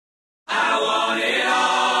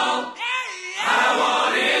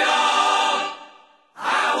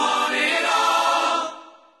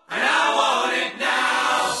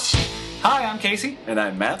And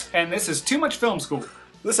I'm Matt. And this is Too Much Film School.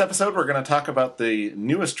 This episode, we're going to talk about the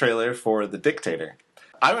newest trailer for The Dictator.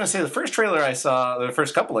 I'm going to say the first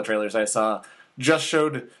couple of trailers I saw, just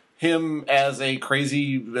showed him as a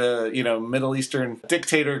crazy, Middle Eastern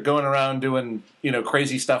dictator going around doing,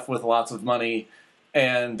 crazy stuff with lots of money.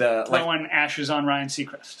 And throwing ashes on Ryan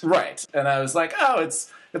Seacrest. Right. And I was like, oh, it's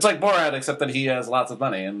like Borat, except that he has lots of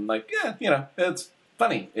money. And it's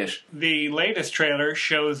funny-ish. The latest trailer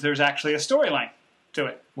shows there's actually a storyline to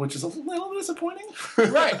it. Which is a little disappointing.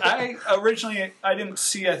 Right. I didn't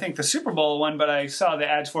see, I think, the Super Bowl one, but I saw the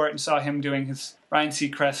ads for it and saw him doing his Ryan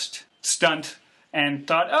Seacrest stunt and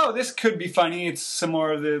thought, oh, this could be funny. It's some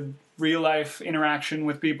more of the real-life interaction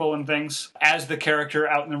with people and things as the character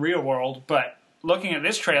out in the real world. But looking at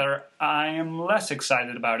this trailer, I am less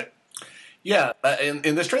excited about it. Yeah,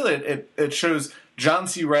 in this trailer, it shows John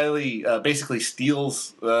C. Reilly basically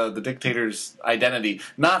steals the dictator's identity,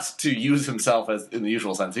 not to use himself as in the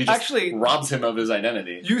usual sense. He just actually robs him of his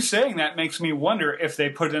identity. You saying that makes me wonder if they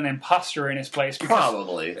put an imposter in his place.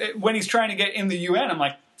 Probably. When he's trying to get in the UN, I'm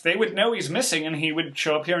like, they would know he's missing, and he would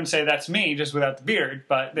show up here and say, that's me, just without the beard.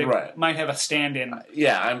 But they might have a stand-in.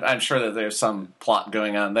 I'm sure that there's some plot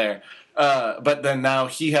going on there. But then now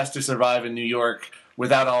he has to survive in New York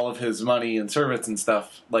without all of his money and servants and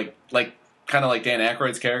stuff, like kind of like Dan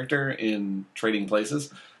Aykroyd's character in Trading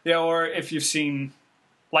Places. Yeah, or if you've seen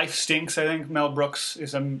Life Stinks, I think Mel Brooks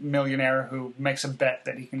is a millionaire who makes a bet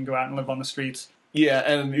that he can go out and live on the streets. Yeah,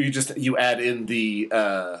 and you add in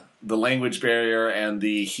the language barrier and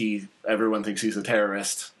everyone thinks he's a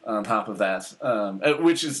terrorist on top of that,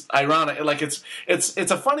 which is ironic. Like it's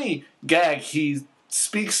a funny gag. He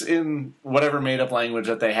speaks in whatever made up language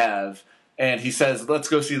that they have. And he says, let's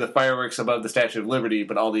go see the fireworks above the Statue of Liberty,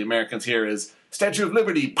 but all the Americans hear is, Statue of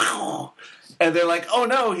Liberty! And they're like, oh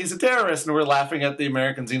no, he's a terrorist, and we're laughing at the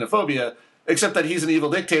American xenophobia, except that he's an evil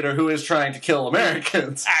dictator who is trying to kill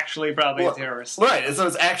Americans. Actually probably a terrorist. Right, so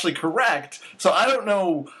it's actually correct. So I don't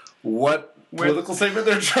know what political statement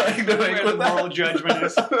they're trying to make with that. Moral judgment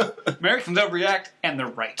is, Americans overreact, and they're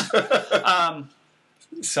right.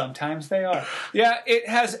 Sometimes they are. Yeah, it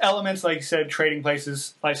has elements, like you said, Trading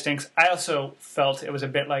Places, Life Stinks. I also felt it was a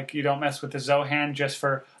bit like you don't mess with the Zohan just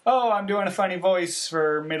for, I'm doing a funny voice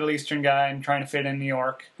for a Middle Eastern guy and trying to fit in New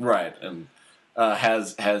York. Right, and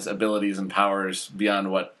has abilities and powers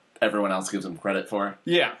beyond what everyone else gives him credit for.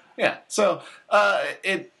 Yeah. Yeah, so,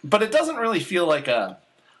 but it doesn't really feel like a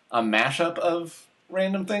mashup of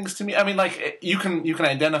random things to me. I mean, like, you can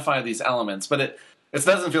identify these elements, but it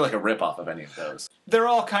doesn't feel like a ripoff of any of those. They're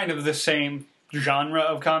all kind of the same genre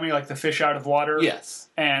of comedy, like the fish out of water. Yes.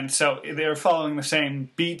 And so they're following the same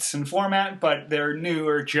beats and format, but they're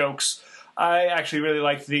newer jokes. I actually really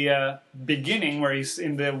liked the beginning where he's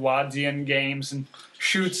in the Wadzian games and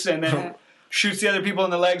shoots and then shoots the other people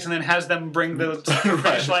in the legs and then has them bring the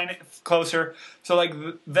finish line closer. So like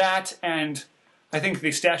that, and I think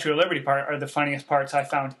the Statue of Liberty part are the funniest parts I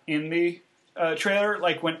found in the trailer.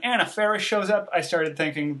 Like when Anna Faris shows up, I started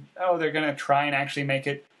thinking, they're going to try and actually make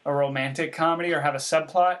it a romantic comedy or have a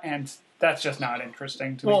subplot, and that's just not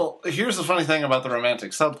interesting to me. Well, here's the funny thing about the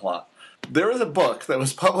romantic subplot. There was a book that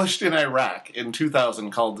was published in Iraq in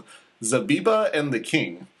 2000 called Zabiba and the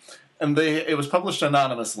King. And it was published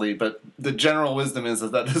anonymously, but the general wisdom is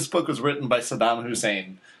that this book was written by Saddam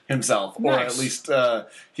Hussein himself, or at least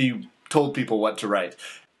he told people what to write.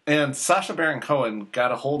 And Sacha Baron Cohen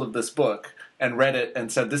got a hold of this book and read it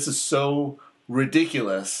and said, this is so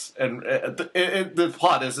ridiculous. And the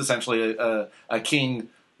plot is essentially a king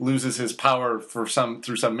loses his power through some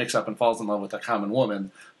mix-up and falls in love with a common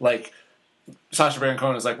woman. Like, Sacha Baron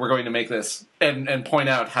Cohen is like, we're going to make this and point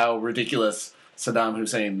out how ridiculous Saddam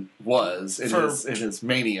Hussein was in his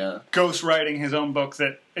mania. Ghostwriting his own book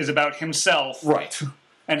that is about himself. Right.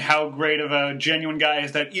 And how great of a genuine guy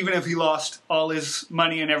is that even if he lost all his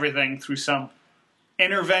money and everything through some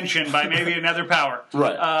intervention by maybe another power,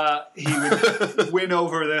 right. He would win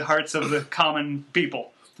over the hearts of the common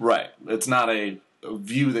people. Right. It's not a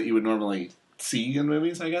view that you would normally see in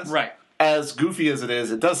movies, I guess. Right. As goofy as it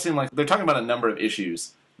is, it does seem like they're talking about a number of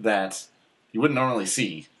issues that you wouldn't normally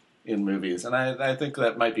see in movies, and I think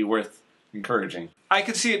that might be worth encouraging. I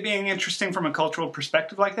could see it being interesting from a cultural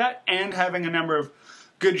perspective like that, and having a number of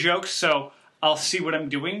good jokes, so I'll see what I'm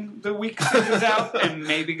doing the week it is out and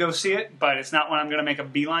maybe go see it, but it's not one I'm going to make a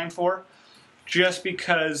beeline for, just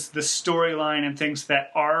because the storyline and things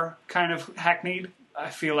that are kind of hackneyed,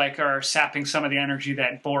 I feel like are sapping some of the energy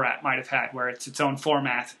that Borat might have had, where it's its own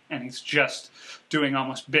format, and he's just doing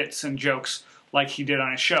almost bits and jokes like he did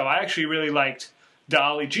on his show. I actually really liked the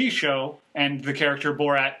Ali G show and the character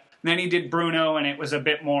Borat. And then he did Bruno, and it was a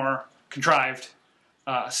bit more contrived.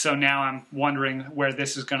 So now I'm wondering where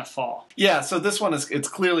this is going to fall. Yeah, so this one it's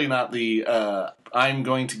clearly not the I'm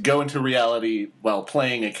going to go into reality while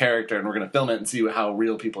playing a character and we're going to film it and see how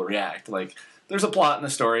real people react. Like, there's a plot and a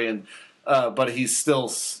story, and but he's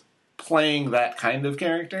still playing that kind of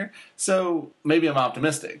character. So maybe I'm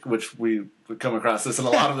optimistic, which we would come across this in a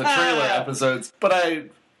lot of the trailer episodes, but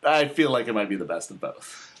I feel like it might be the best of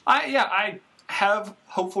both. I have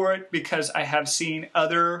hope for it because I have seen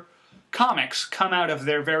other comics come out of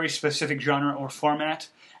their very specific genre or format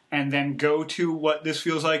and then go to what this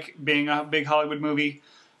feels like being a big Hollywood movie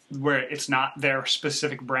where it's not their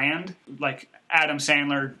specific brand. Like Adam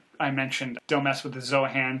Sandler, I mentioned, don't mess with the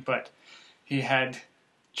Zohan, but he had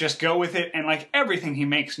just go with it, and like everything he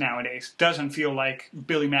makes nowadays doesn't feel like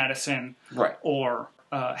Billy Madison or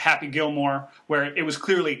Happy Gilmore, where it was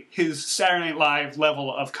clearly his Saturday Night Live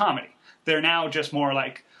level of comedy. They're now just more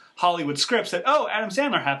like Hollywood scripts that, oh, Adam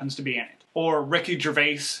Sandler happens to be in it. Or Ricky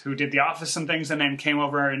Gervais, who did The Office and things, and then came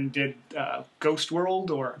over and did Ghost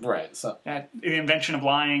World, or The Invention of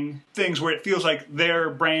Lying. Things where it feels like their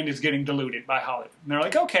brand is getting diluted by Hollywood. And they're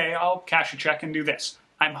like, okay, I'll cash a check and do this.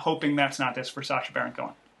 I'm hoping that's not this for Sacha Baron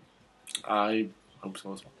Cohen. I hope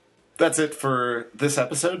so as well. That's it for this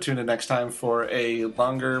episode. Tune in next time for a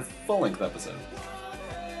longer, full-length episode.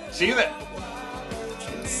 See you then.